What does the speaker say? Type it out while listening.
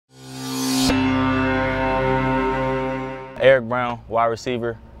Erik Brown, wide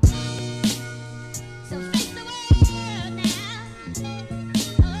receiver.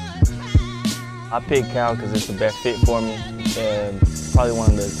 I picked Cal because it's the best fit for me, and probably one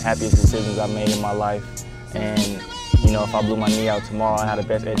of the happiest decisions I made in my life. And you know, if I blew my knee out tomorrow, I had the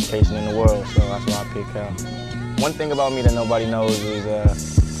best education in the world, so that's why I picked Cal. One thing about me that nobody knows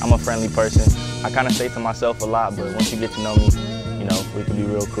is I'm a friendly person. I kind of say to myself a lot, but once you get to know me, you know, we can be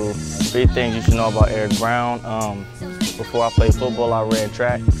real cool. 3 things you should know about Erik Brown. Before I played football, I ran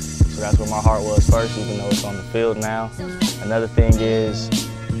track, so that's where my heart was first, even though it's on the field now. Another thing is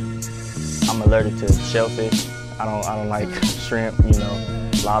I'm allergic to shellfish. I don't like shrimp, you know,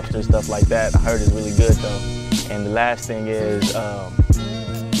 lobster, stuff like that. I heard it's really good though. And the last thing is I'm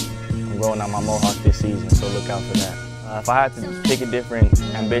growing out my mohawk this season, so look out for that. If I had to pick a different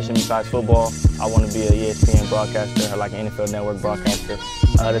ambition besides football, I want to be an ESPN broadcaster or like an NFL Network broadcaster.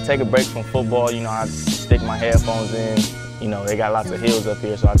 To take a break from football, you know, I stick my headphones in. You know, they got lots of hills up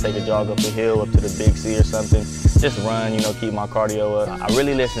here, so I take a jog up a hill, up to the Big C or something. Just run, you know, keep my cardio up. I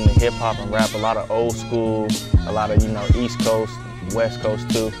really listen to hip hop and rap, a lot of old school, a lot of, you know, East Coast, West Coast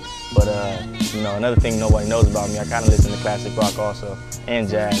too. But, you know, another thing nobody knows about me, I kind of listen to classic rock also, and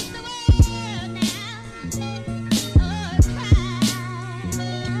jazz.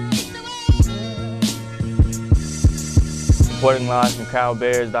 Reporting live from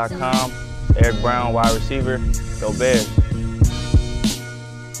CalBears.com. Erik Brown, wide receiver. Go Bears.